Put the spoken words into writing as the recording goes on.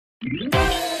Were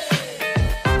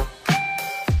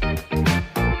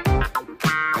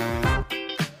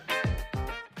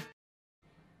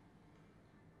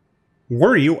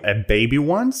you a baby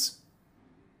once?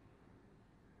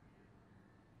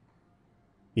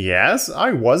 Yes,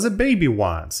 I was a baby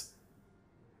once.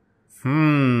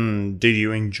 Did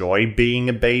you enjoy being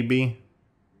a baby?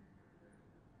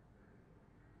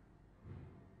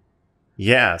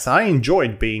 Yes, I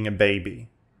enjoyed being a baby.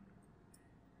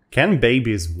 Can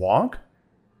babies walk?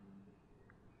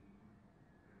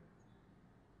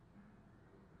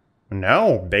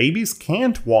 No, babies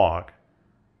can't walk.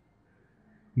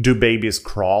 Do babies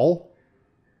crawl?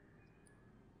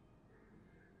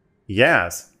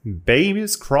 Yes,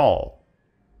 babies crawl.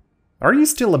 Are you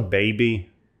still a baby?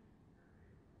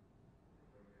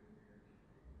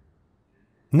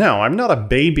 No, I'm not a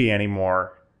baby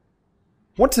anymore.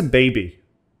 What's a baby?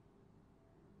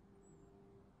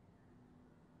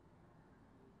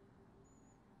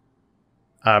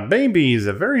 A baby is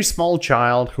a very small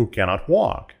child who cannot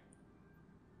walk.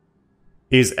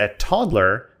 Is a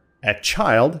toddler a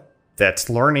child that's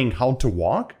learning how to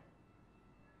walk?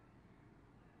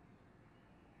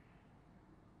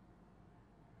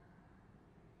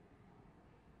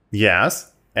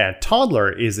 Yes, a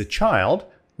toddler is a child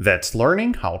that's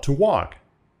learning how to walk.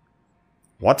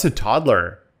 What's a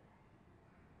toddler?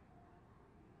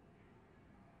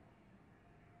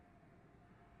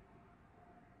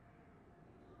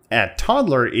 A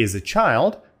toddler is a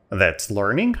child that's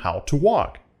learning how to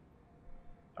walk.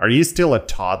 Are you still a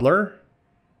toddler?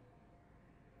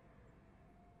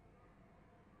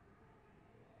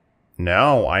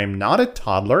 No, I'm not a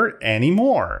toddler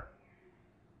anymore.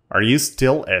 Are you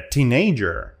still a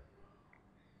teenager?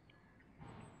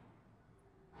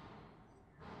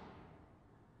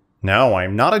 No,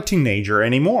 I'm not a teenager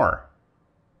anymore.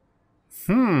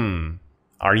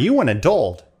 Are you an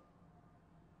adult?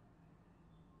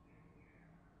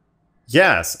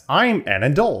 Yes, I'm an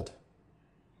adult.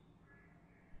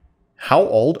 How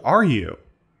old are you?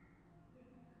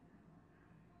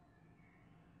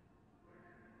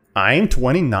 I'm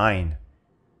 29.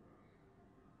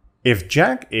 If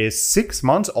Jack is 6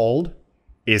 months old,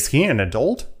 is he an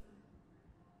adult?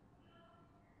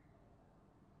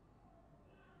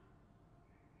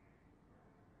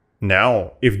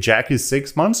 No, if Jack is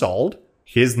 6 months old,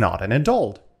 he is not an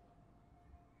adult.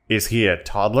 Is he a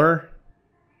toddler?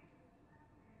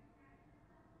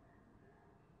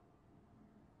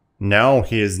 No,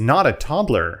 he is not a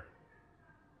toddler.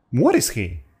 What is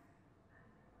he?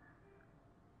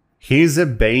 He's a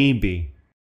baby.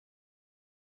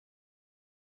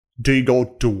 Do you go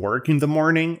to work in the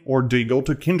morning or do you go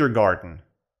to kindergarten?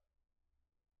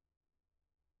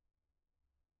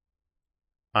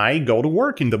 I go to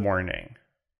work in the morning.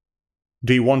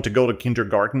 Do you want to go to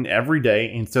kindergarten every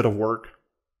day instead of work?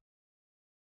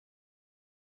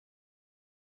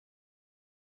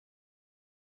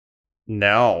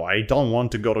 No, I don't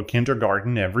want to go to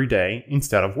kindergarten every day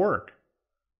instead of work.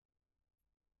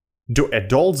 Do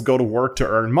adults go to work to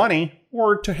earn money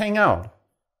or to hang out?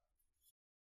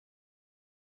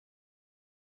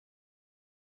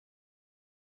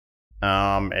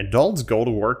 Adults go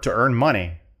to work to earn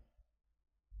money.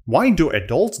 Why do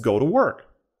adults go to work?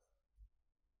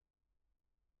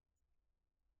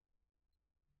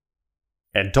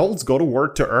 Adults go to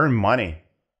work to earn money.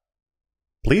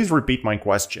 Please repeat my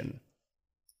question.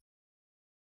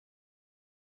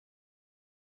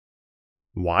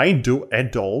 Why do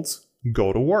adults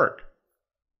go to work?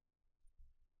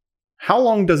 How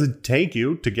long does it take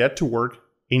you to get to work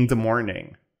in the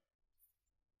morning?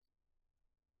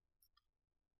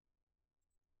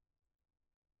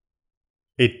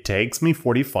 It takes me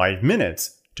 45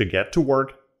 minutes to get to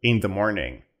work in the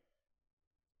morning.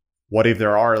 What if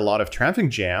there are a lot of traffic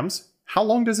jams? How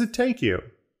long does it take you?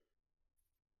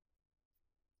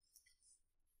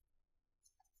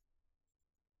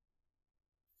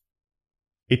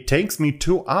 It takes me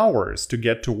 2 hours to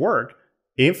get to work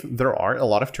if there are a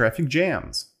lot of traffic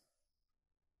jams.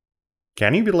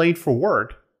 Can you be late for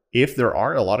work if there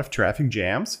are a lot of traffic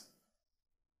jams?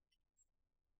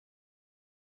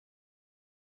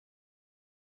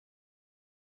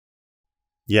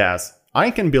 Yes, I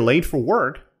can be late for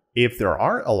work if there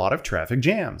are a lot of traffic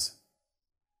jams.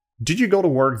 Did you go to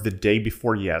work the day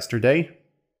before yesterday?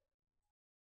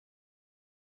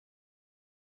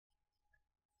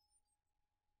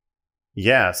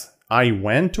 Yes, I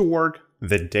went to work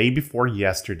the day before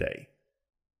yesterday.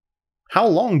 How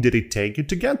long did it take you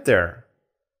to get there?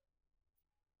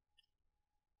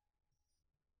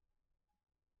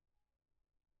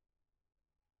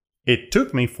 It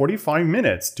took me 45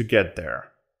 minutes to get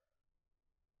there.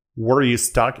 Were you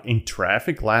stuck in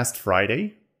traffic last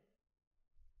Friday?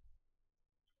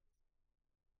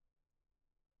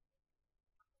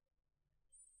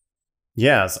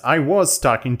 Yes, I was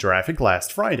stuck in traffic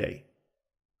last Friday.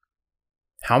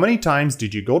 How many times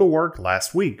did you go to work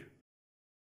last week?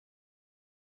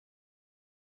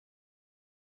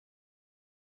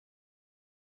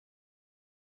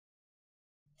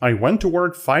 I went to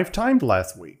work 5 times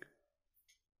last week.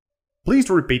 Please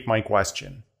repeat my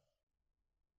question.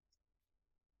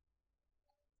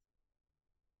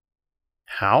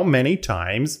 How many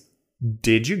times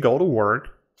did you go to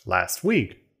work last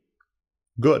week?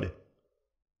 Good.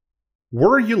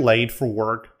 Were you late for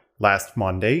work last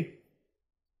Monday?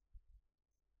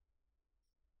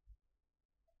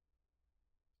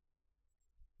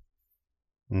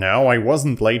 No, I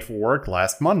wasn't late for work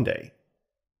last Monday.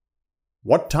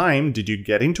 What time did you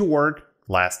get into work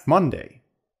last Monday?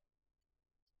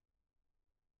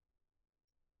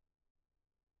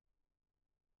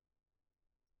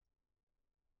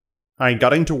 I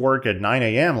got into work at 9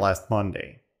 a.m. last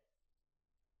Monday.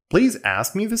 Please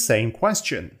ask me the same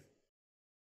question.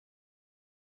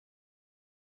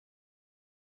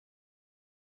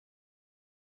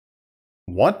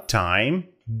 What time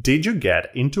did you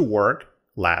get into work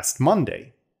last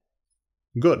Monday?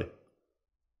 Good.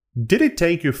 Did it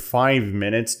take you 5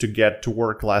 minutes to get to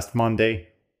work last Monday?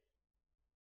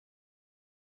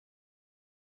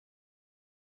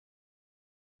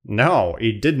 No,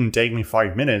 it didn't take me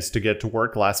 5 minutes to get to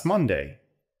work last Monday.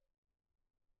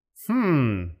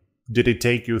 Did it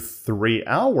take you 3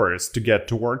 hours to get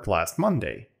to work last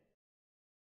Monday?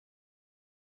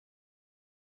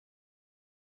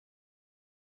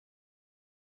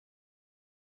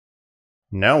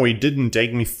 No, it didn't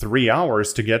take me 3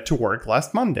 hours to get to work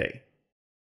last Monday.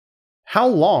 How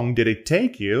long did it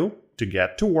take you to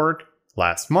get to work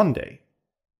last Monday?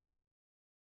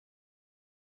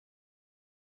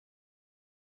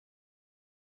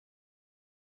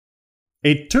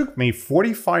 It took me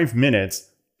 45 minutes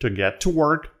to get to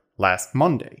work last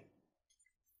Monday.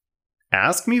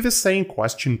 Ask me the same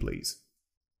question, please.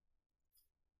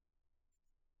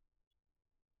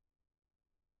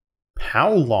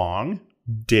 How long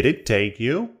did it take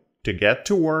you to get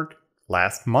to work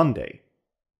last Monday?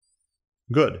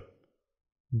 Good.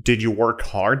 Did you work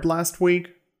hard last week?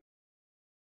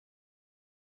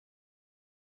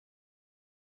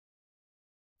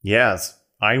 Yes,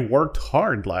 I worked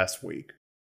hard last week.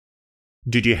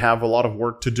 Did you have a lot of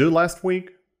work to do last week?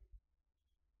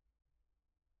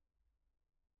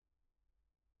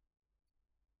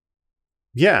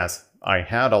 Yes, I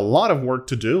had a lot of work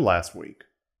to do last week.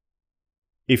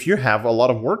 If you have a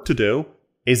lot of work to do,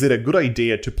 is it a good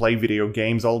idea to play video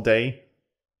games all day?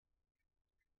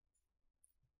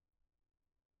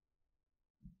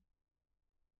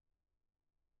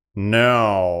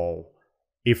 No.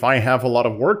 If I have a lot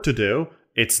of work to do,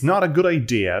 it's not a good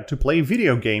idea to play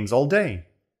video games all day.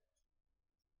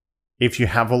 If you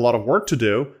have a lot of work to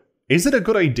do, is it a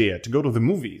good idea to go to the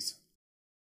movies?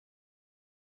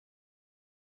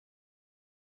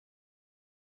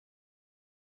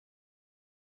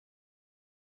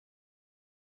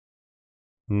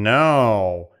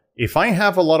 No. If I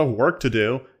have a lot of work to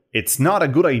do, it's not a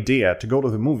good idea to go to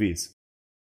the movies.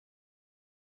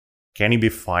 Can you be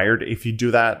fired if you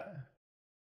do that?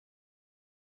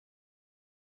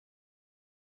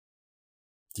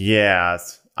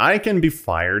 Yes, I can be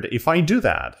fired if I do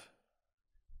that.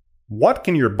 What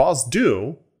can your boss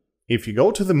do if you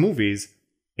go to the movies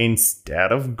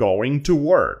instead of going to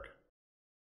work?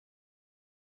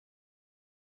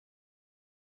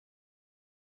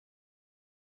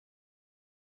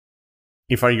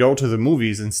 If I go to the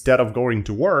movies instead of going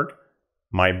to work,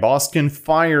 my boss can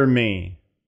fire me.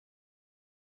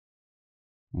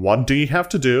 What do you have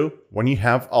to do when you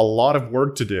have a lot of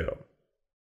work to do?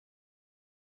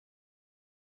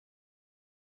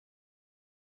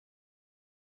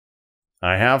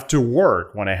 I have to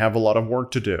work when I have a lot of work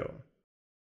to do.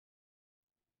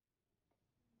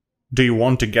 Do you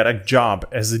want to get a job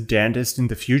as a dentist in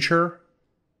the future?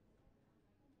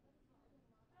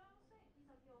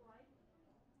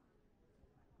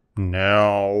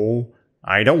 No,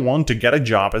 I don't want to get a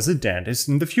job as a dentist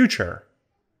in the future.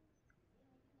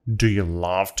 Do you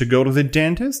love to go to the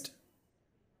dentist?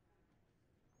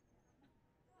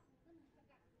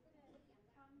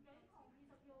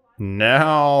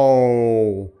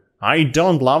 No, I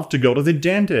don't love to go to the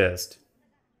dentist.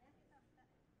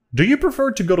 Do you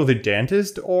prefer to go to the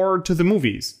dentist or to the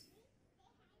movies?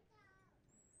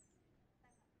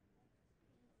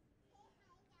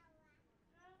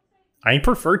 I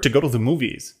prefer to go to the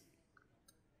movies.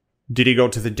 Did you go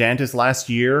to the dentist last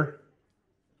year?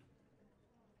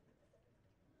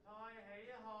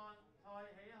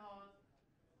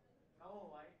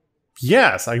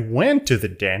 Yes, I went to the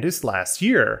dentist last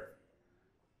year.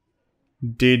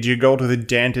 Did you go to the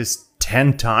dentist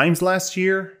 10 times last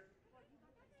year?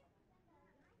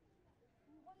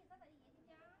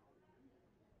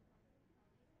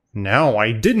 No,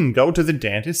 I didn't go to the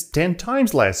dentist 10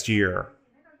 times last year.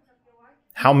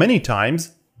 How many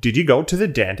times did you go to the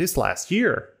dentist last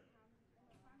year?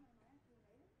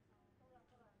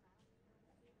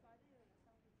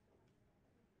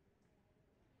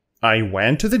 I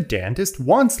went to the dentist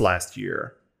once last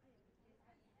year.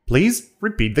 Please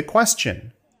repeat the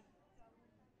question.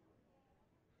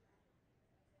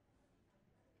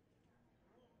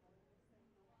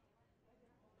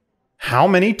 How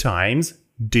many times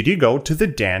did you go to the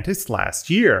dentist last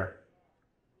year?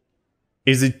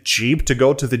 Is it cheap to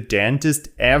go to the dentist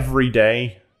every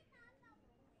day?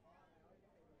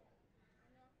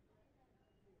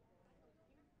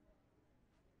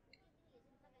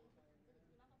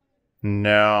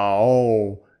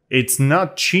 No, it's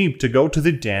not cheap to go to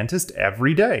the dentist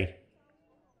every day.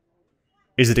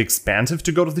 Is it expensive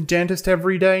to go to the dentist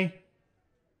every day?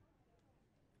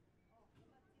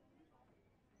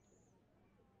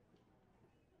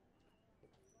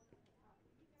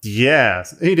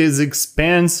 Yes, it is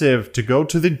expensive to go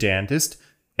to the dentist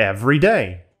every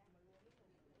day.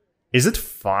 Is it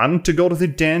fun to go to the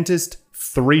dentist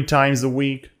 3 times a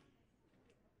week?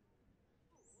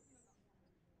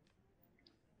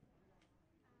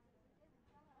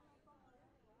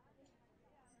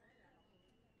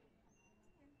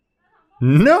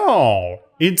 No,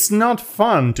 it's not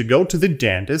fun to go to the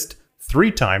dentist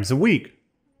 3 times a week.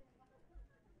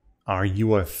 Are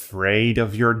you afraid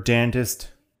of your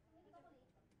dentist?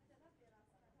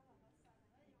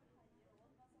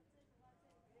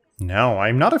 No,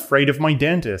 I'm not afraid of my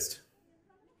dentist.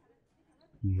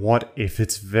 What if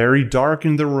it's very dark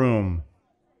in the room?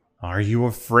 Are you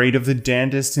afraid of the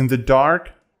dentist in the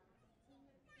dark?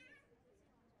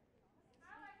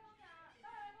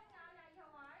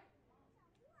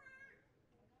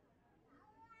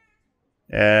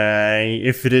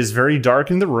 If it is very dark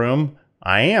in the room,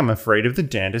 I am afraid of the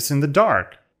dentist in the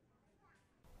dark.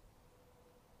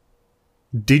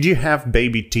 Did you have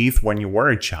baby teeth when you were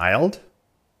a child?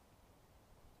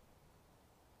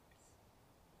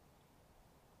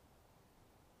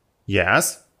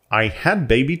 Yes, I had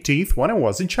baby teeth when I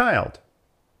was a child.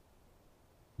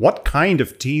 What kind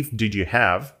of teeth did you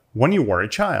have when you were a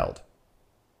child?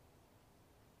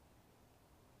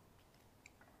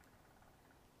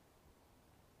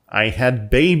 I had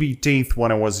baby teeth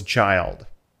when I was a child.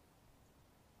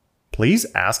 Please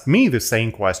ask me the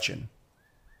same question.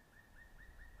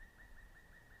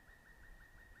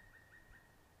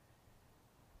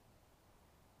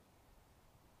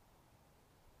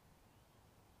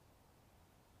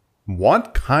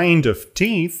 What kind of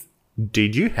teeth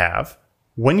did you have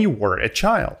when you were a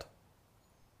child?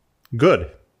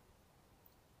 Good.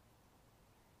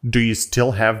 Do you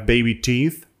still have baby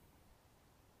teeth?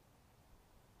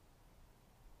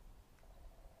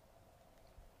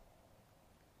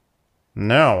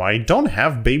 No, I don't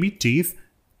have baby teeth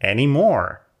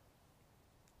anymore.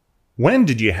 When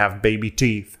did you have baby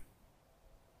teeth?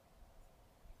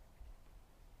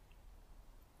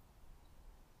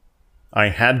 I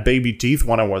had baby teeth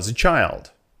when I was a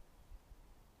child.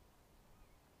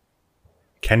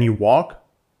 Can you walk?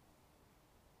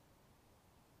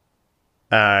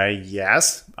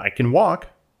 Yes, I can walk.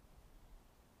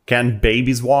 Can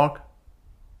babies walk?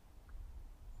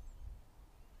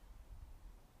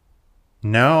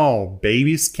 No,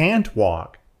 babies can't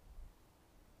walk.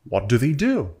 What do they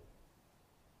do?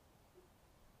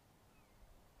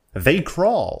 They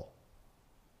crawl.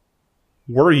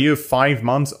 Were you 5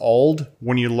 months old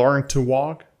when you learned to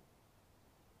walk?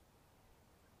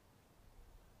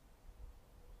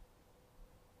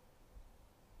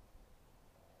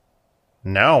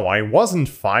 No, I wasn't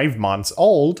 5 months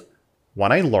old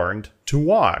when I learned to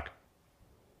walk.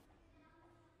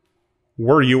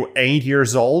 Were you 8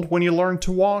 years old when you learned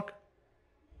to walk?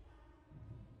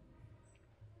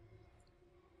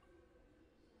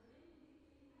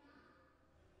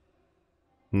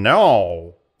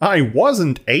 No, I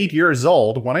wasn't 8 years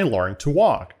old when I learned to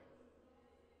walk.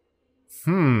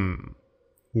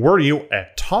 Were you a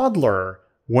toddler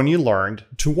when you learned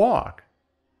to walk?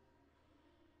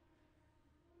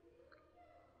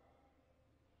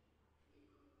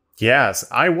 Yes,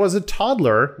 I was a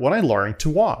toddler when I learned to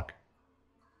walk.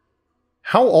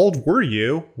 How old were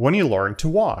you when you learned to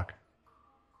walk?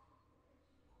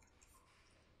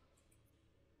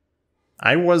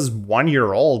 I was 1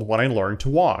 year old when I learned to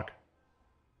walk.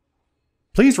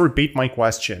 Please repeat my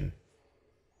question.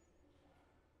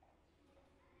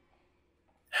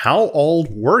 How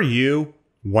old were you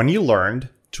when you learned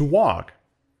to walk?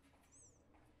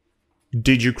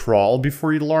 Did you crawl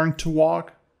before you learned to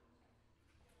walk?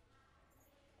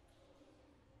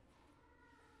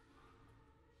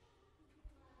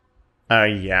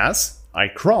 Yes, I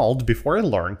crawled before I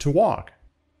learned to walk.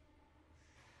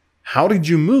 How did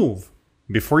you move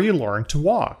before you learned to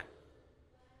walk?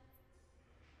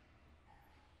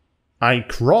 I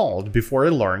crawled before I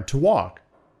learned to walk.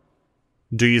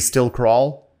 Do you still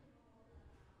crawl?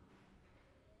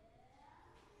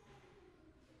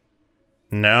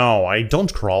 No, I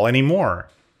don't crawl anymore.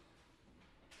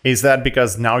 Is that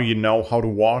because now you know how to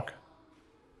walk?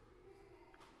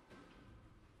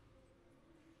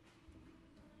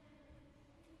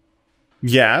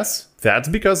 Yes, that's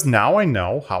because now I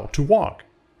know how to walk.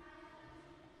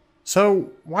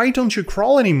 So, why don't you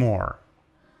crawl anymore?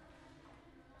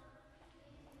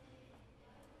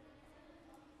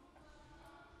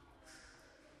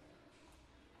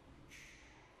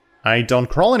 I don't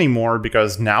crawl anymore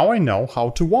because now I know how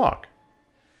to walk.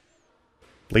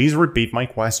 Please repeat my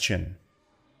question.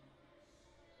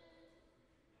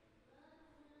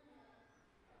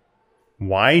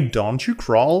 Why don't you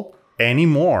crawl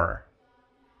anymore?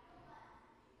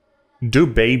 Do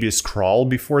babies crawl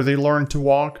before they learn to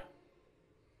walk?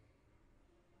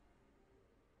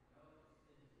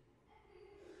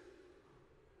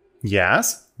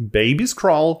 Yes, babies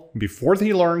crawl before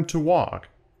they learn to walk.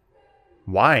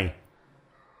 Why?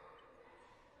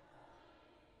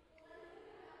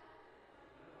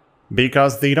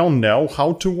 Because they don't know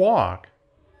how to walk.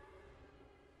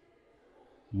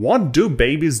 What do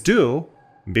babies do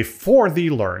before they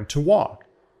learn to walk?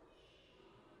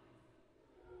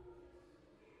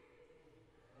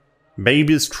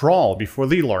 Babies crawl before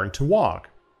they learn to walk.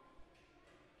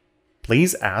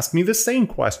 Please ask me the same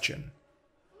question.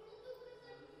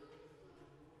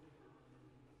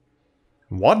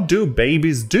 What do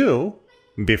babies do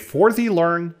before they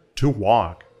learn to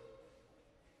walk?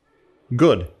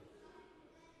 Good.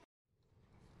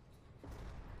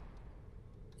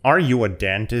 Are you a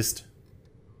dentist?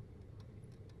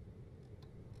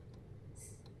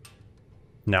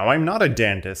 No, I'm not a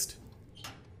dentist.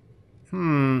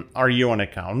 Are you an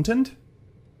accountant?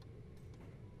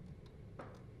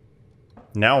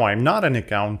 No, I'm not an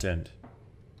accountant.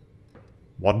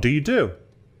 What do you do?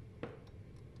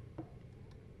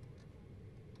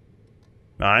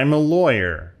 I'm a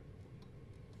lawyer.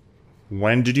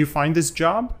 When did you find this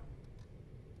job?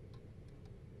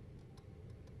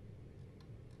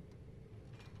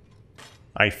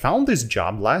 I found this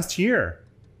job last year.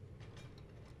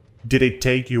 Did it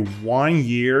take you 1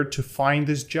 year to find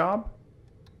this job?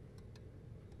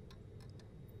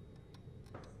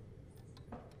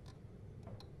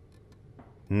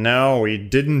 No,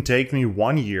 it didn't take me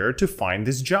 1 year to find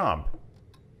this job.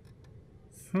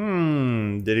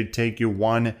 Did it take you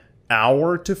 1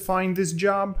 hour to find this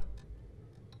job?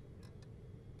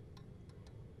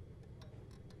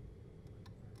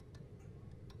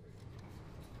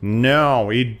 No,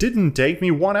 it didn't take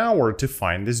me 1 hour to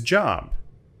find this job.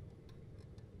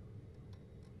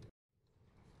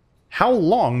 How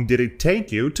long did it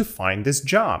take you to find this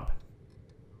job?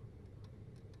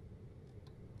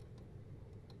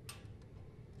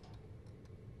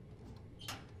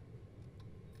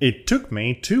 It took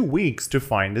me 2 weeks to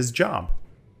find this job.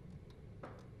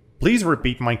 Please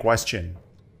repeat my question.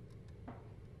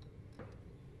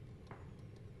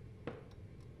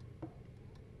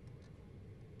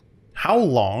 How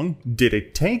long did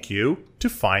it take you to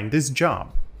find this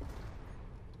job?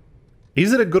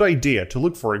 Is it a good idea to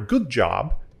look for a good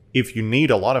job if you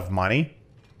need a lot of money?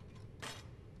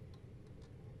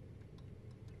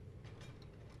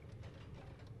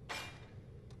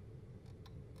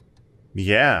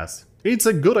 Yes, it's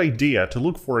a good idea to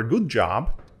look for a good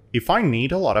job if I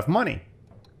need a lot of money.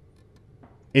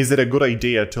 Is it a good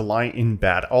idea to lie in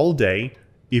bed all day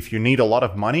if you need a lot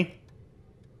of money?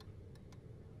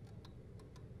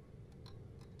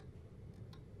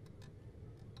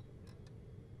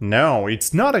 No,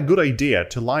 it's not a good idea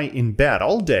to lie in bed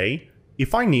all day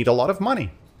if I need a lot of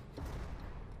money.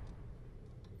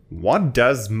 What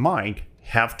does Mike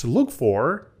have to look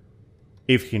for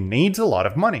if he needs a lot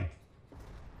of money?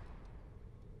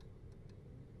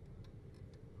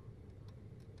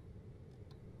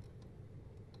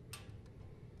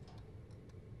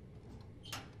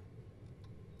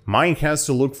 Mike has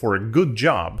to look for a good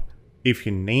job if he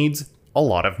needs a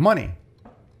lot of money.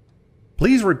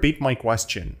 Please repeat my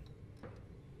question.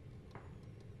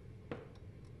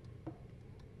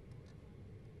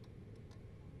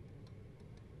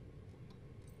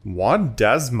 What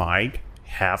does Mike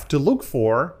have to look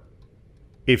for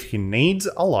if he needs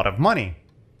a lot of money?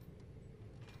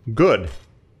 Good.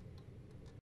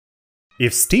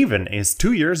 If Steven is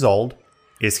 2 years old,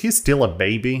 is he still a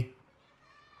baby?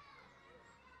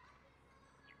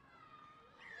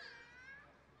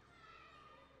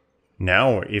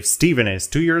 No, if Steven is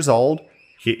 2 years old,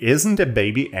 he isn't a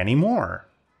baby anymore.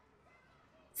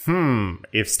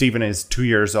 If Steven is 2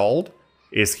 years old,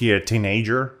 is he a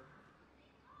teenager?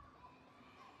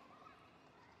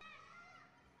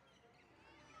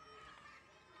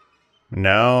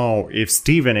 No, if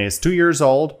Steven is 2 years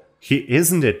old, he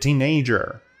isn't a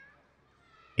teenager.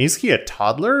 Is he a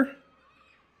toddler?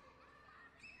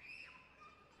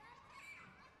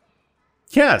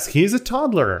 Yes, he is a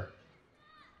toddler.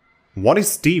 What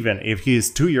is Steven if he is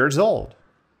 2 years old?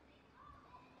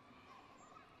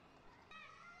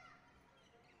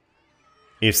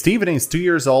 If Steven is 2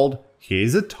 years old, he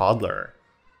is a toddler.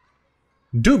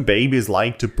 Do babies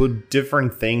like to put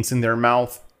different things in their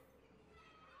mouth?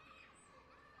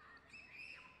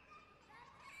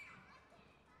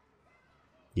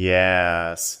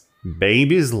 Yes,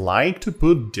 babies like to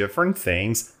put different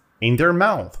things in their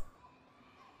mouth.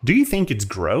 Do you think it's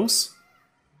gross?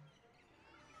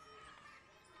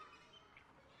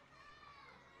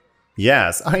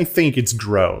 Yes, I think it's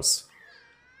gross.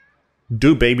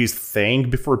 Do babies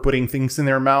think before putting things in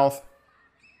their mouth?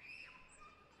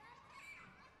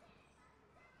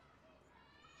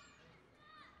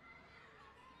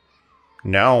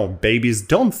 No, babies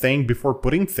don't think before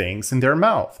putting things in their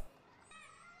mouth.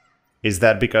 Is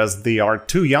that because they are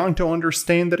too young to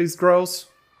understand that it's gross?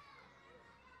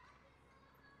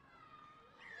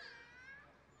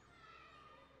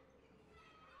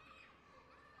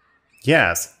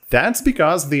 Yes, that's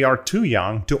because they are too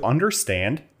young to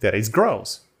understand that it's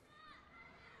gross.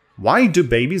 Why do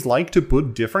babies like to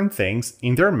put different things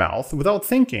in their mouth without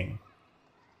thinking?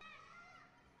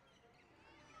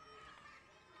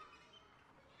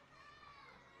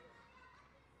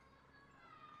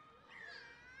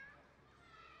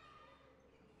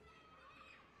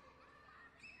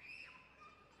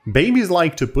 Babies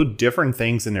like to put different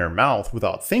things in their mouth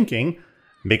without thinking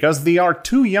because they are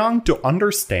too young to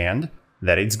understand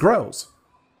that it's gross.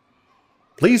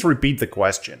 Please repeat the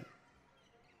question.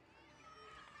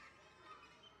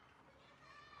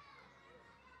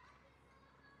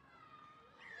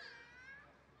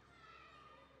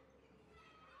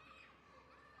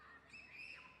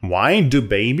 Why do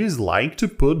babies like to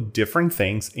put different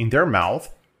things in their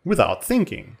mouth without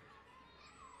thinking?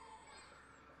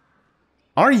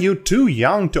 Are you too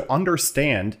young to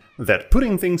understand that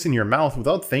putting things in your mouth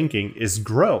without thinking is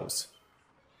gross?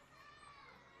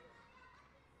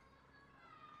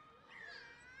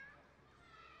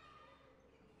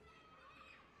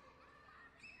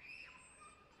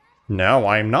 No,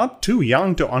 I'm not too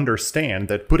young to understand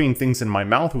that putting things in my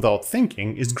mouth without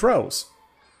thinking is gross.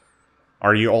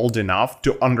 Are you old enough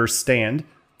to understand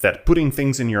that putting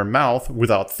things in your mouth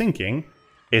without thinking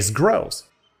is gross?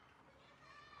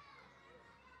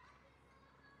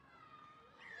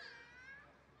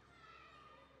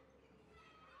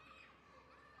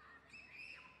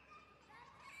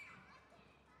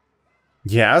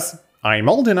 Yes, I'm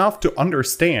old enough to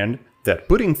understand that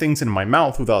putting things in my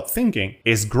mouth without thinking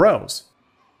is gross.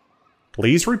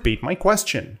 Please repeat my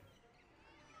question.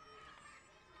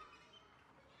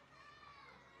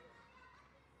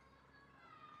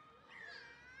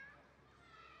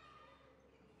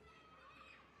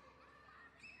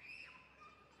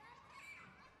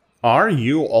 Are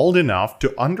you old enough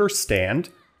to understand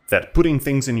that putting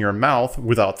things in your mouth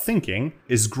without thinking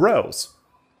is gross?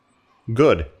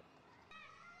 Good.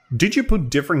 Did you put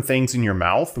different things in your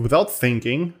mouth without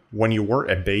thinking when you were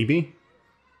a baby?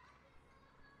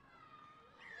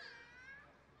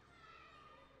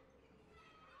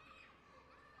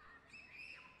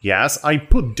 Yes, I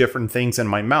put different things in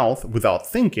my mouth without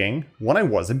thinking when I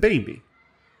was a baby.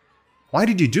 Why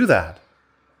did you do that?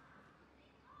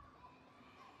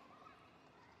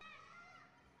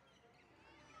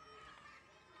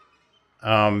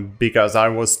 Because I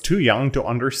was too young to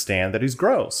understand that it's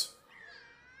gross.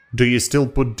 Do you still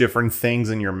put different things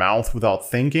in your mouth without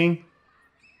thinking?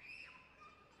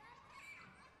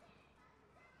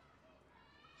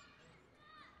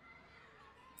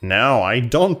 No, I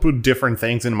don't put different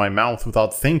things in my mouth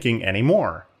without thinking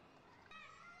anymore.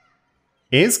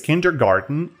 Is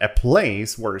kindergarten a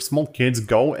place where small kids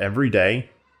go every day?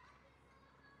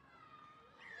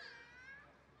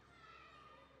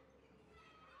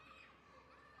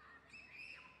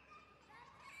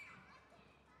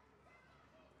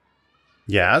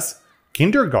 Yes,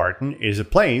 kindergarten is a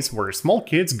place where small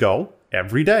kids go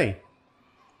every day.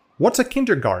 What's a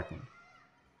kindergarten?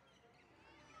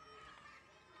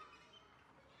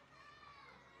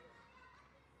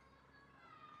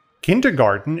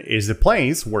 Kindergarten is the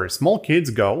place where small kids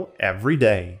go every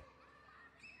day.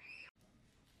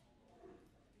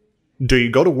 Do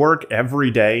you go to work every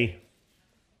day?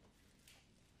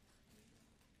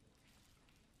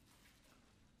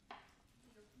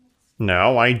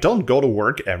 No, I don't go to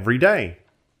work every day.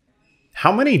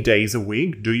 How many days a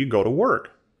week do you go to work?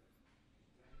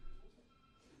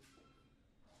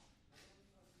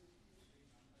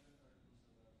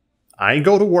 I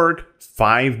go to work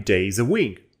 5 days a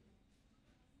week.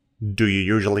 Do you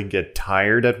usually get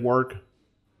tired at work?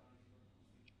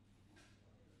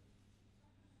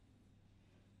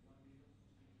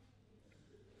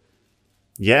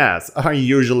 Yes, I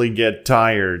usually get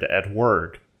tired at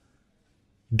work.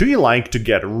 Do you like to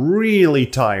get really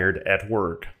tired at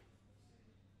work?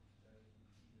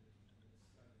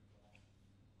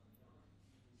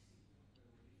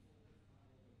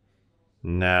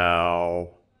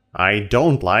 No, I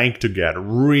don't like to get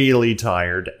really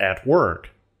tired at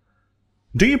work.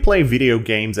 Do you play video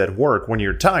games at work when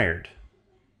you're tired?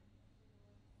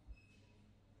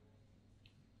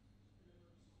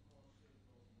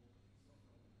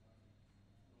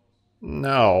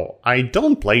 No, I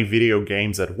don't play video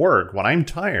games at work when I'm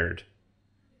tired.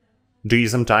 Do you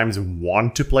sometimes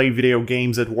want to play video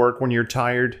games at work when you're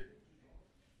tired?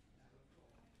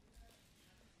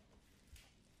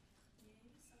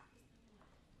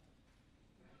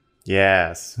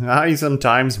 Yes, I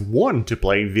sometimes want to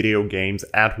play video games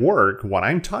at work when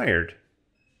I'm tired.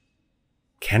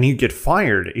 Can you get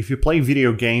fired if you play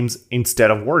video games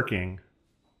instead of working?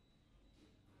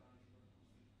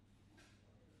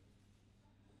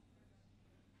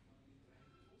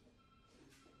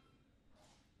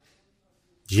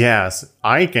 Yes,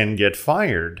 I can get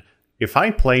fired if I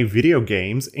play video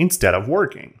games instead of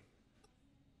working.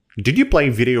 Did you play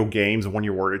video games when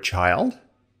you were a child?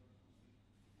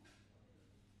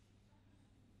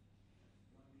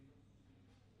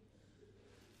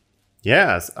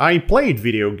 Yes, I played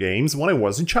video games when I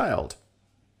was a child.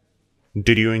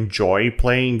 Did you enjoy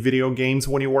playing video games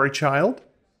when you were a child?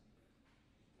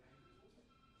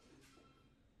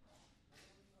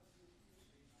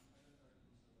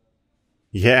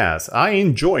 Yes, I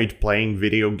enjoyed playing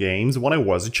video games when I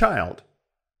was a child.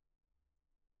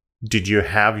 Did you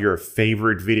have your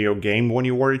favorite video game when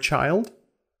you were a child?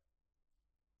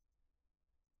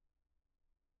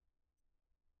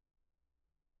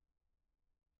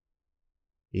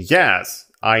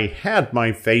 Yes, I had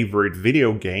my favorite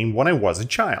video game when I was a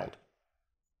child.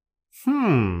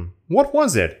 What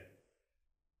was it?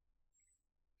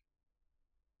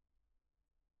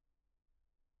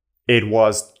 It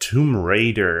was Tomb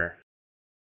Raider.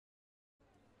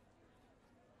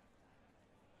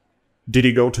 Did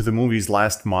you go to the movies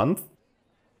last month?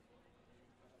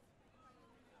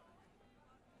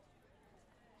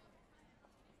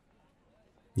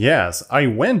 Yes, I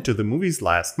went to the movies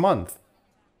last month.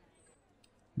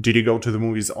 Did you go to the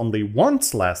movies only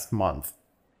once last month?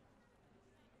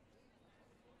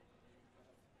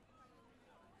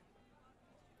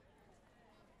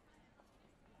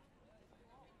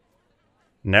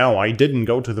 No, I didn't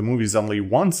go to the movies only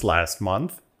once last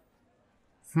month.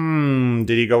 Did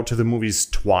you go to the movies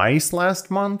twice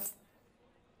last month?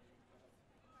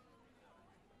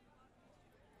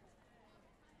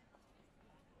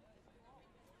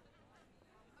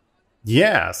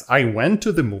 Yes, I went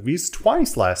to the movies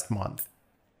twice last month.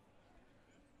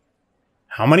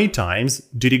 How many times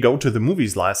did you go to the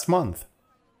movies last month?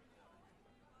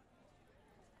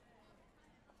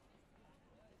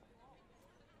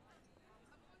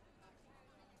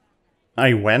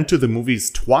 I went to the movies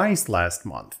twice last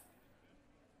month.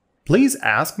 Please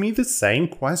ask me the same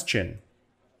question.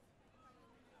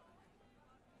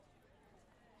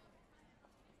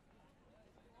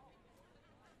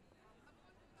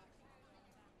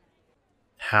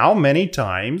 How many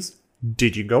times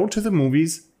did you go to the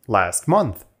movies last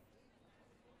month?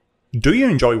 Do you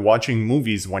enjoy watching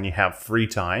movies when you have free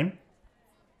time?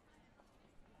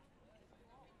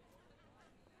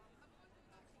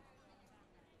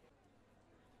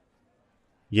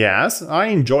 Yes, I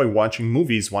enjoy watching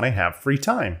movies when I have free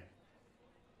time.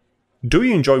 Do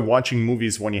you enjoy watching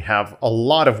movies when you have a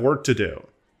lot of work to do?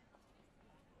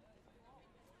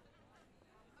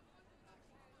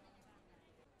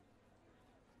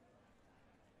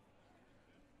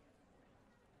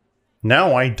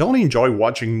 No, I don't enjoy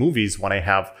watching movies when I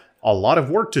have a lot of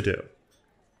work to do.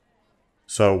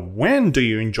 So, when do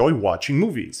you enjoy watching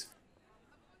movies?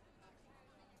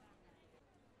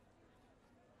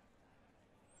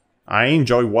 I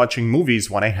enjoy watching movies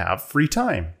when I have free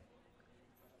time.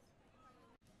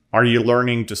 Are you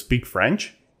learning to speak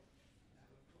French?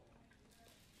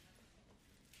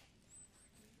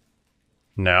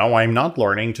 No, I'm not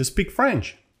learning to speak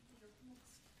French.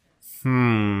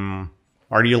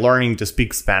 Are you learning to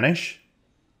speak Spanish?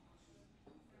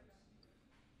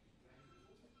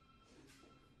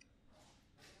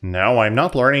 No, I'm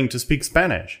not learning to speak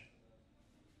Spanish.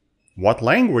 What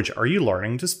language are you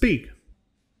learning to speak?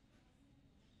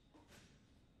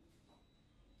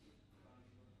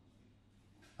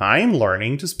 I'm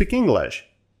learning to speak English.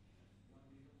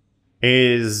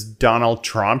 Is Donald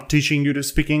Trump teaching you to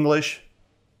speak English?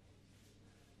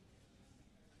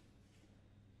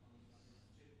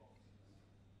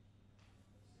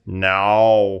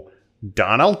 No,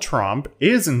 Donald Trump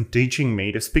isn't teaching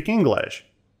me to speak English.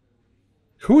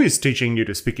 Who is teaching you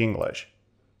to speak English?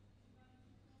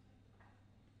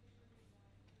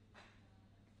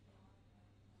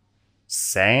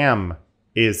 Sam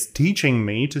is teaching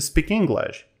me to speak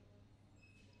English.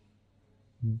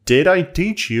 Did I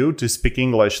teach you to speak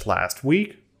English last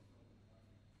week?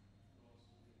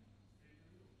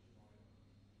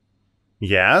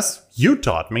 Yes, you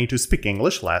taught me to speak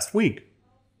English last week.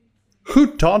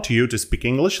 Who taught you to speak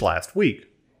English last week?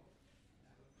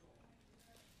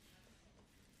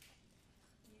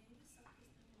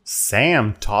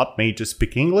 Sam taught me to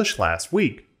speak English last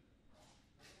week.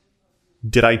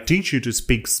 Did I teach you to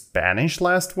speak Spanish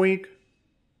last week?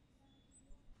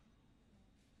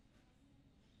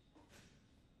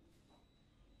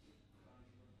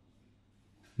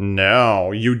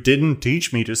 No, you didn't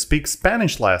teach me to speak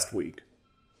Spanish last week.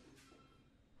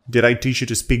 Did I teach you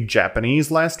to speak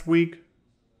Japanese last week?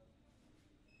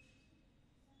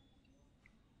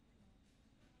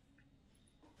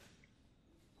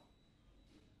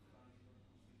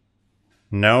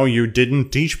 No, you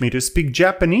didn't teach me to speak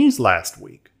Japanese last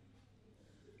week.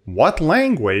 What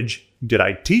language did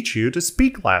I teach you to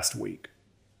speak last week?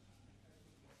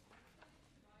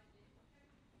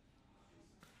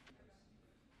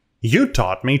 You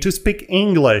taught me to speak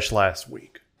English last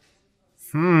week.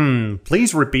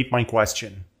 Please repeat my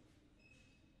question.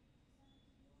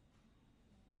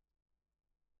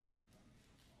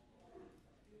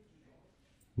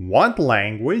 What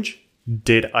language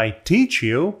did I teach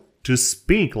you to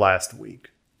speak last week?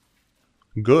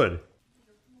 Good.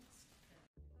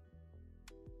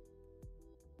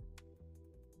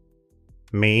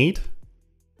 Meet,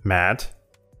 met,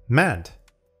 met.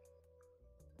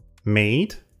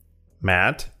 Meet,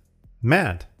 met,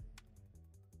 met.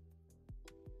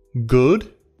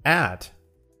 Good at.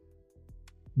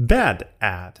 Bad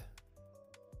at.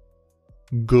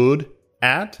 Good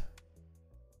at.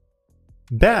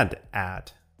 Bad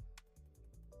at.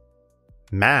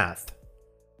 Math.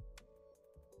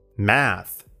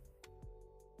 Math.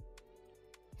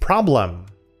 Problem.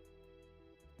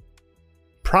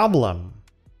 Problem.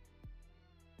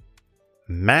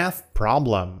 Math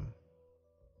problem.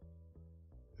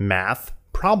 Math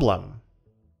problem.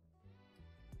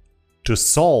 To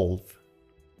solve.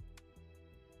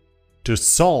 To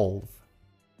solve.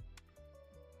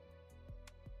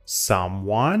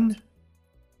 Someone.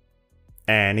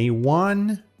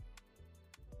 Anyone.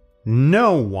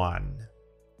 No one.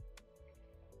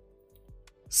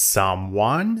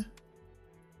 Someone.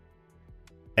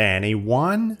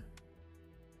 Anyone.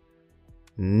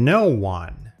 No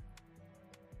one.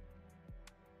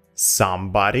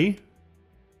 Somebody.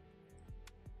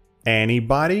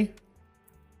 Anybody.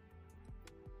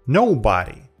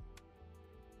 Nobody.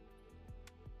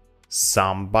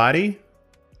 Somebody.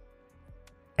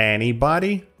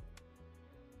 Anybody.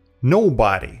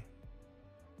 Nobody.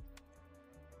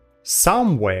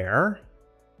 Somewhere.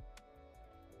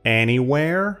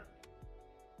 Anywhere.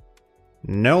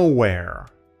 Nowhere.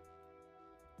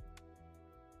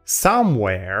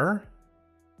 Somewhere.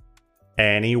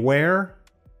 Anywhere.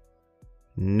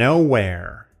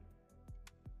 Nowhere.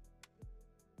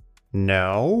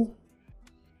 No.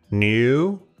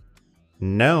 New.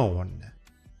 Known.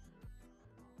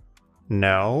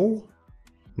 No.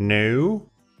 New.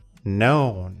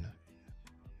 Known.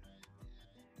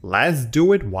 Let's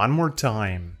do it one more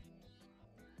time.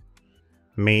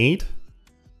 Meet,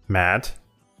 met,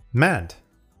 met.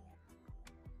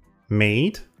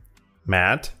 Meet,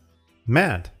 met,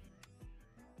 met.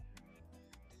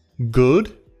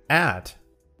 Good at.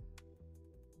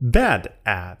 Bad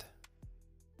at.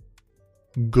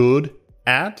 Good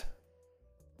at.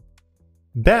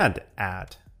 Bad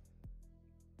at.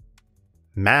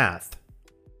 Math.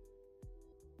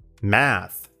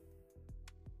 Math.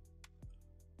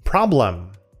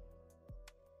 Problem.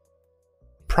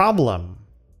 Problem.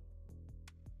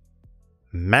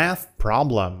 Math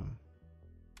problem.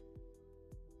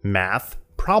 Math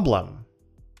problem.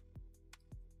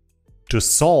 To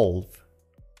solve.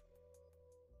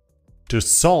 To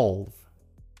solve.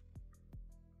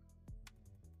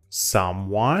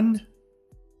 someone,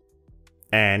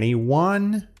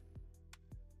 anyone,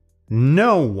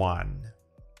 no one.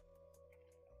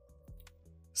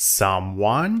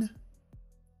 Someone,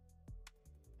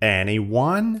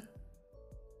 anyone,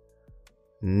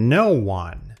 no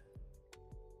one.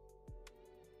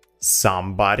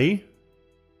 Somebody,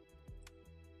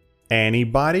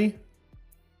 anybody,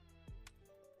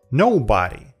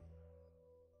 nobody.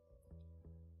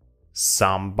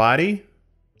 Somebody,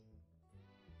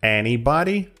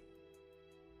 anybody,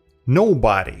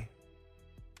 nobody.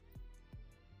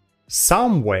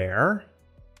 Somewhere,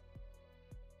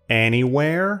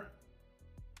 anywhere,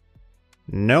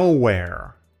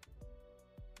 nowhere.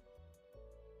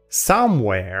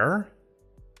 Somewhere,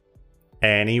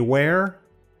 anywhere,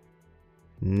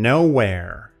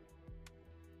 nowhere.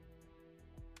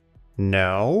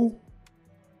 No,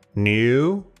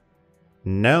 new,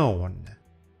 known.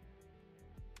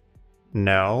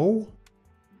 No,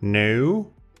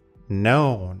 new,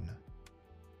 known.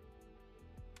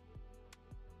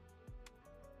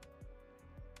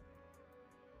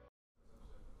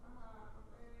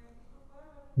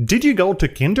 Did you go to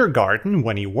kindergarten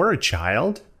when you were a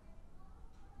child?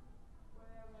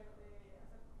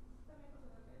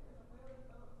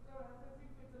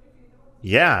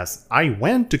 Yes, I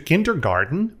went to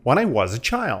kindergarten when I was a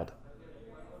child.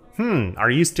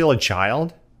 Are you still a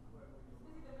child?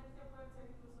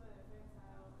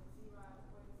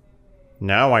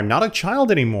 No, I'm not a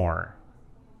child anymore.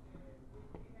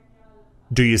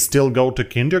 Do you still go to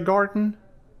kindergarten?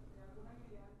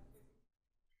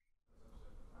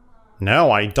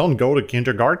 No, I don't go to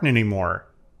kindergarten anymore.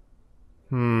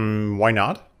 Why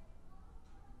not?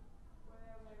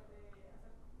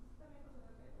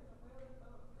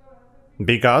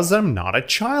 Because I'm not a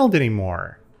child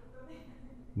anymore.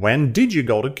 When did you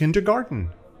go to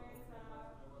kindergarten?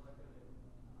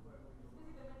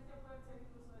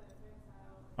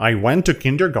 I went to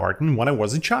kindergarten when I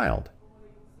was a child.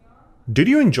 Did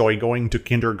you enjoy going to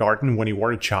kindergarten when you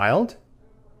were a child?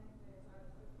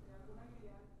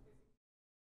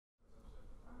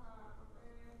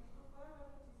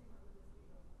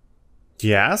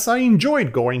 Yes, I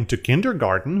enjoyed going to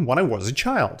kindergarten when I was a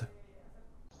child.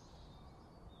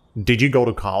 Did you go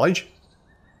to college?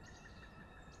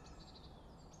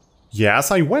 Yes,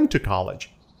 I went to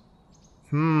college.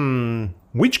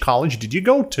 Which college did you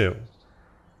go to?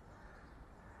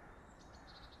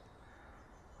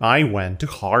 I went to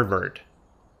Harvard.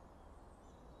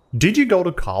 Did you go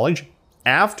to college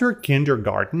after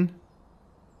kindergarten?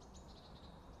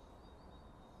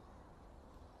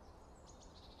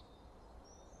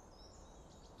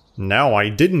 No, I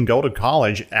didn't go to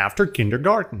college after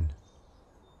kindergarten.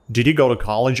 Did you go to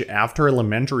college after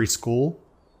elementary school?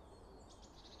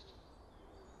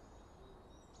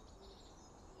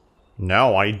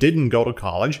 No, I didn't go to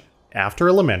college after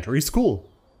elementary school.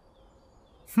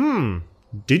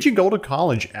 Did you go to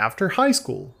college after high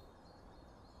school?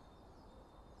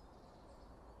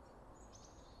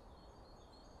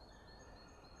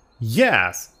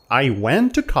 Yes, I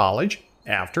went to college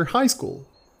after high school.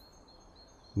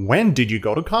 When did you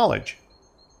go to college?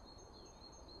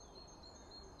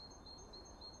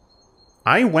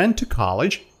 I went to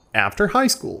college after high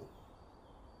school.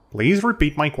 Please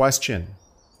repeat my question.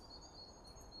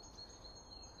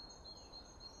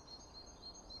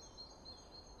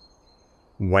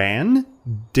 When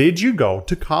did you go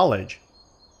to college?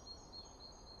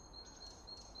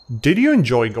 Did you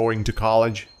enjoy going to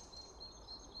college?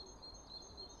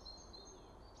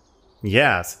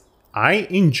 Yes, I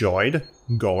enjoyed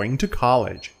going to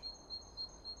college.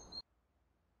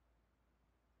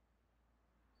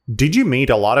 Did you meet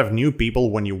a lot of new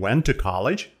people when you went to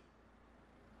college?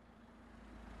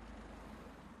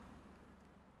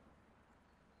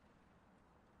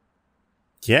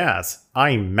 Yes,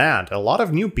 I met a lot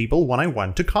of new people when I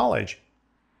went to college.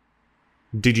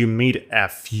 Did you meet a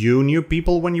few new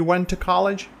people when you went to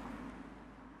college?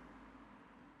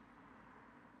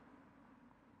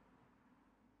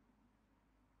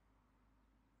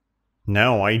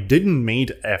 No, I didn't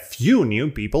meet a few new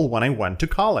people when I went to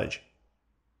college.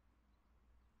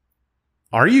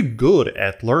 Are you good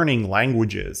at learning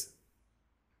languages?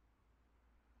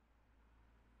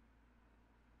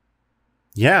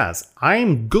 Yes,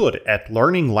 I'm good at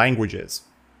learning languages.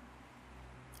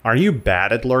 Are you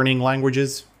bad at learning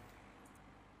languages?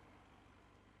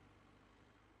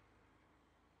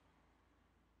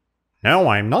 No,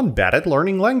 I'm not bad at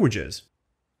learning languages.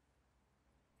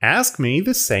 Ask me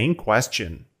the same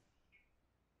question.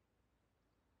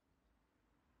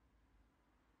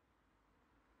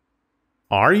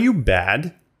 Are you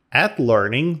bad at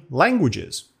learning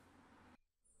languages?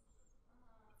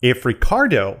 If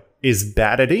Ricardo is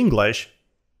bad at English,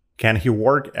 can he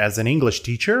work as an English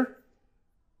teacher?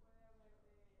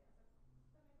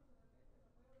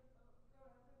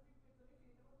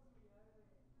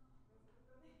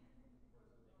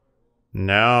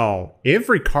 No, if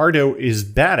Ricardo is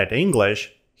bad at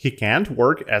English, he can't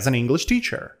work as an English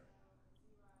teacher.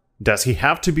 Does he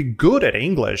have to be good at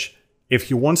English if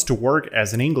he wants to work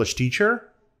as an English teacher?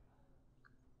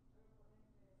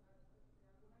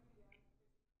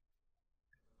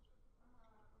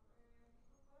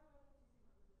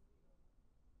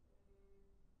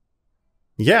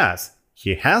 Yes,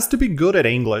 he has to be good at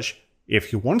English if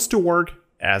he wants to work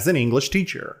as an English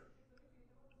teacher.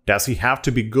 Does he have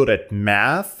to be good at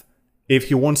math if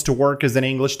he wants to work as an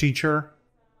English teacher?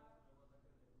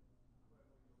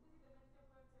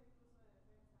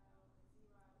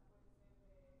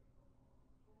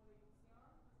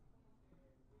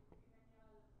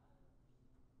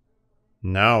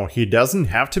 No, he doesn't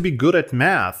have to be good at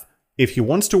math if he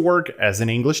wants to work as an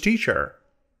English teacher.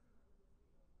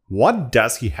 What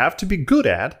does he have to be good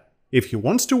at if he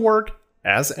wants to work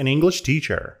as an English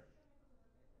teacher?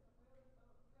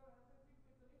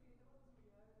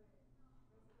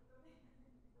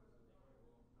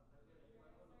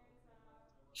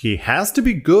 He has to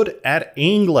be good at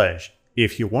English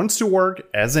if he wants to work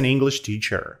as an English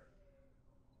teacher.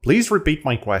 Please repeat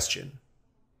my question.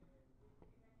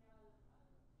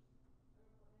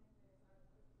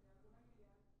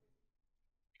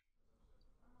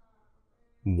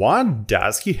 What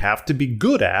does he have to be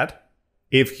good at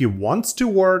if he wants to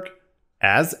work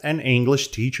as an English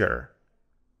teacher?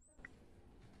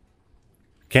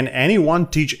 Can anyone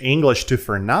teach English to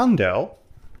Fernando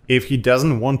if he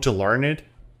doesn't want to learn it?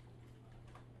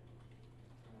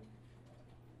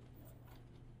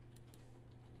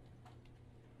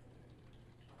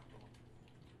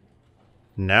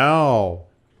 No,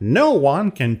 no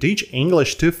one can teach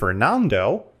English to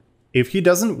Fernando if he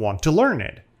doesn't want to learn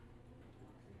it.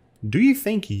 Do you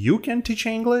think you can teach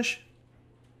English?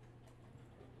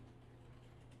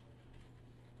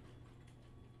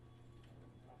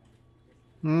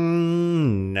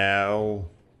 No.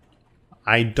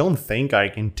 I don't think I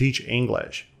can teach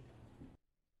English.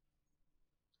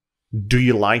 Do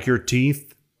you like your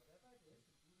teeth?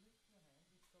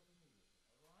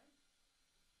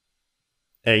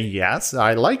 Yes,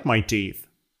 I like my teeth.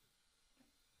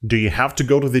 Do you have to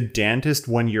go to the dentist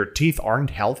when your teeth aren't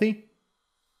healthy?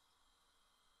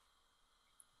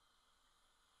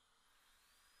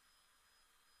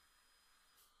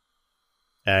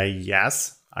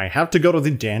 Yes, I have to go to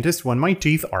the dentist when my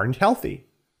teeth aren't healthy.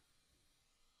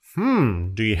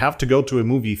 Do you have to go to a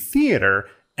movie theater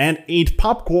and eat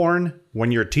popcorn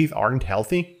when your teeth aren't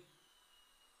healthy?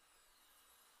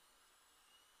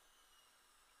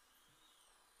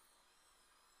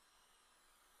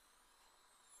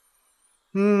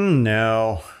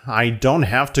 No, I don't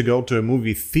have to go to a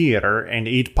movie theater and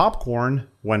eat popcorn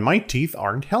when my teeth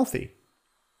aren't healthy.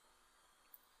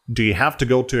 Do you have to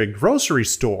go to a grocery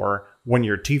store when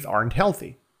your teeth aren't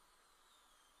healthy?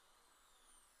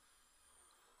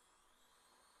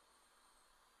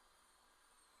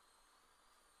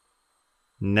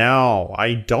 No,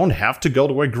 I don't have to go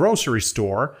to a grocery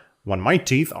store when my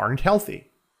teeth aren't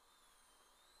healthy.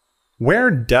 Where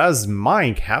does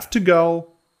Mike have to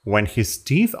go when his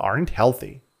teeth aren't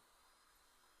healthy?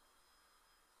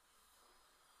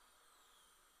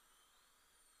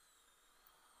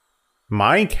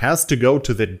 Mike has to go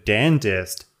to the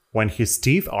dentist when his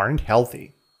teeth aren't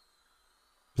healthy.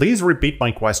 Please repeat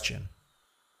my question.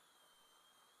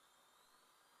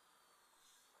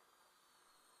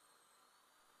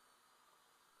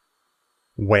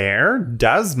 Where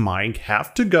does Mike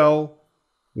have to go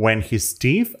when his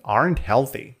teeth aren't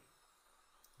healthy?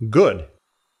 Good.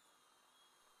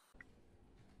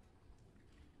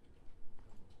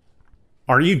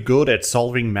 Are you good at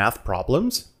solving math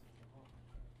problems?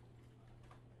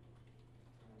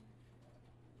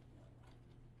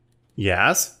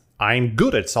 Yes, I'm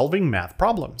good at solving math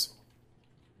problems.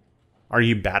 Are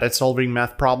you bad at solving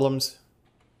math problems?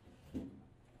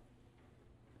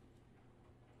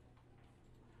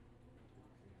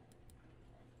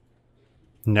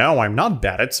 No, I'm not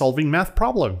bad at solving math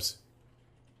problems.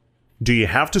 Do you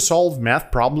have to solve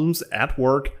math problems at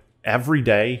work every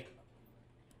day?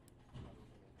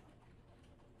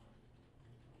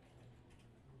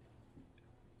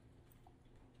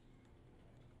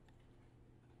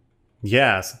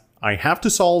 Yes, I have to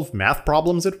solve math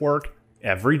problems at work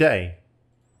every day.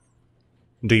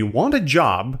 Do you want a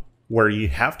job where you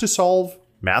have to solve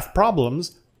math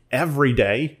problems every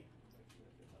day?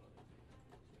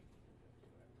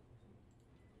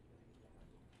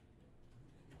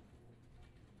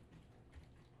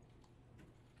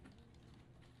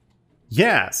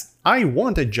 Yes, I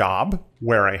want a job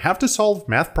where I have to solve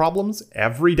math problems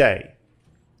every day.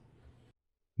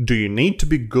 Do you need to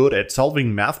be good at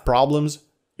solving math problems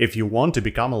if you want to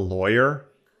become a lawyer?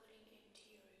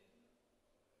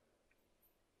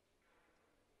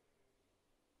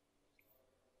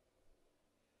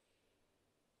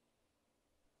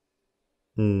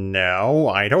 No,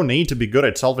 I don't need to be good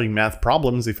at solving math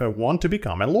problems if I want to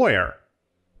become a lawyer.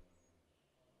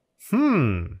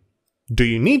 Do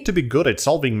you need to be good at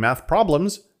solving math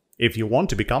problems if you want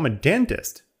to become a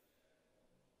dentist?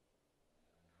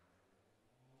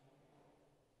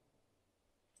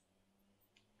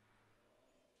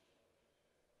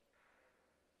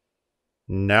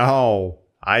 No,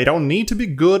 I don't need to be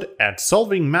good at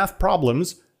solving math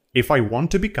problems if I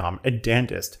want to become a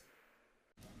dentist.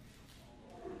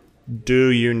 Do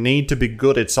you need to be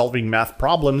good at solving math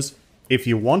problems if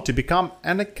you want to become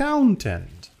an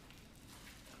accountant?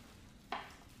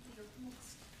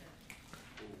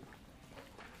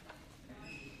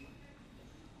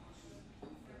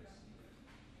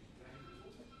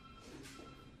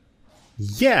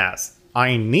 Yes,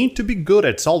 I need to be good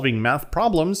at solving math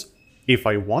problems if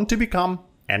I want to become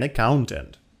an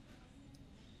accountant.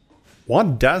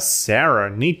 What does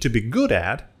Sarah need to be good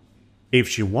at if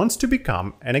she wants to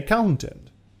become an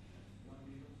accountant?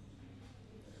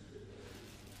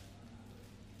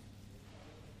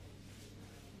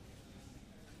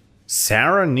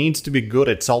 Sarah needs to be good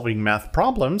at solving math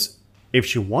problems if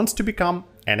she wants to become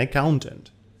an accountant.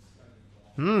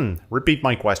 Repeat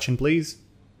my question, please.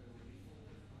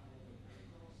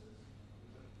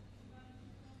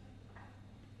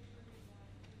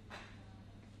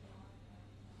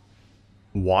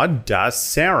 What does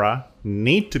Sarah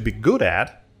need to be good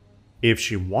at if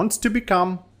she wants to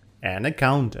become an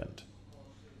accountant?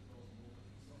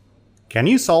 Can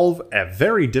you solve a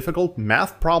very difficult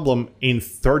math problem in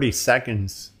 30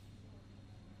 seconds?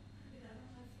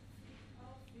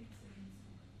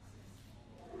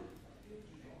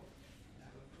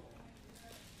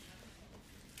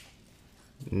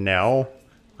 No,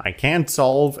 I can't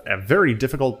solve a very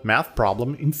difficult math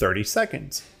problem in 30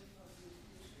 seconds.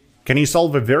 Can you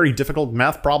solve a very difficult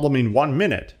math problem in 1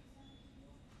 minute?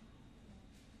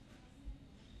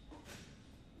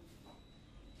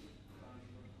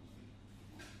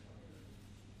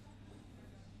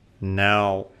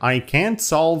 No, I can't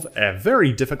solve a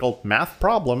very difficult math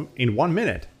problem in 1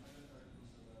 minute.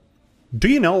 Do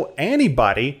you know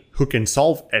anybody who can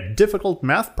solve a difficult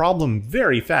math problem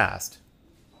very fast?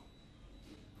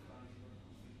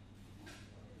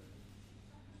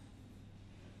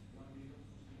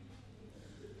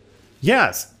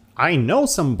 Yes, I know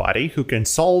somebody who can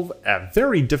solve a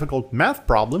very difficult math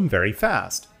problem very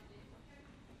fast.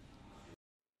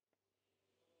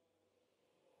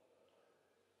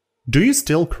 Do you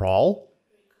still crawl?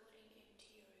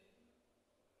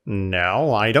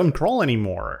 No, I don't crawl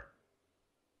anymore.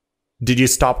 Did you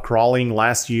stop crawling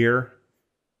last year?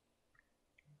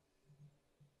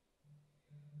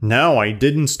 No, I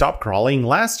didn't stop crawling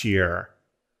last year.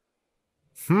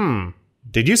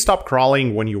 Did you stop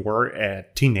crawling when you were a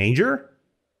teenager?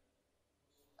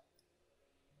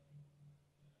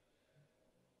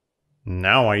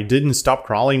 No, I didn't stop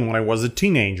crawling when I was a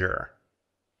teenager.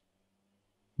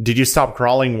 Did you stop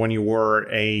crawling when you were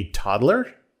a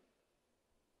toddler?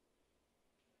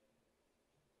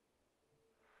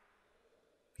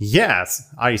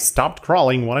 Yes, I stopped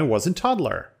crawling when I was a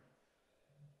toddler.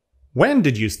 When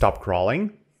did you stop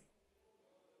crawling?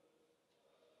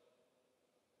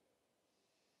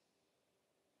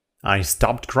 I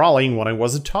stopped crawling when I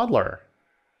was a toddler.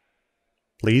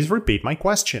 Please repeat my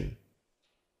question.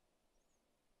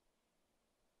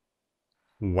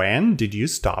 When did you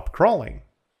stop crawling?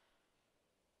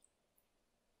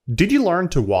 Did you learn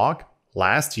to walk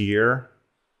last year?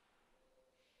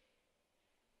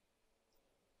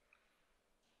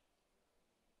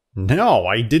 No,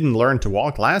 I didn't learn to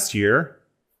walk last year.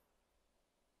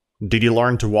 Did you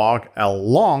learn to walk a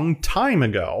long time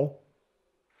ago?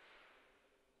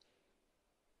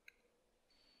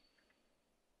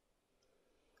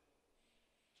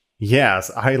 Yes,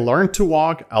 I learned to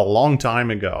walk a long time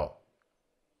ago.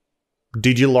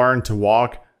 Did you learn to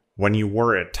walk when you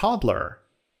were a toddler?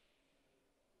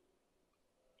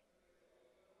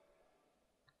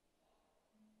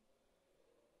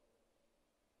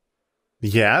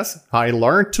 Yes, I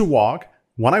learned to walk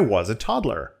when I was a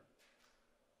toddler.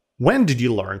 When did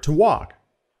you learn to walk?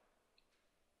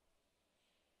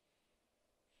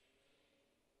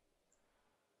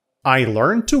 I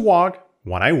learned to walk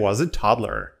when I was a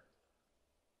toddler.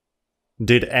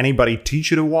 Did anybody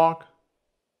teach you to walk?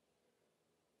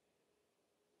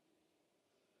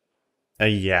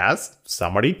 Yes,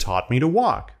 somebody taught me to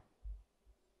walk.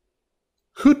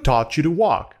 Who taught you to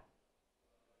walk?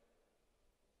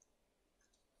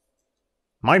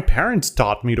 My parents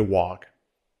taught me to walk.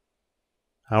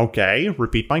 Okay,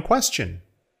 repeat my question.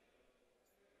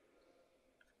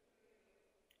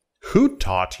 Who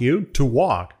taught you to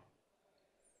walk?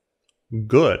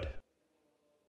 Good.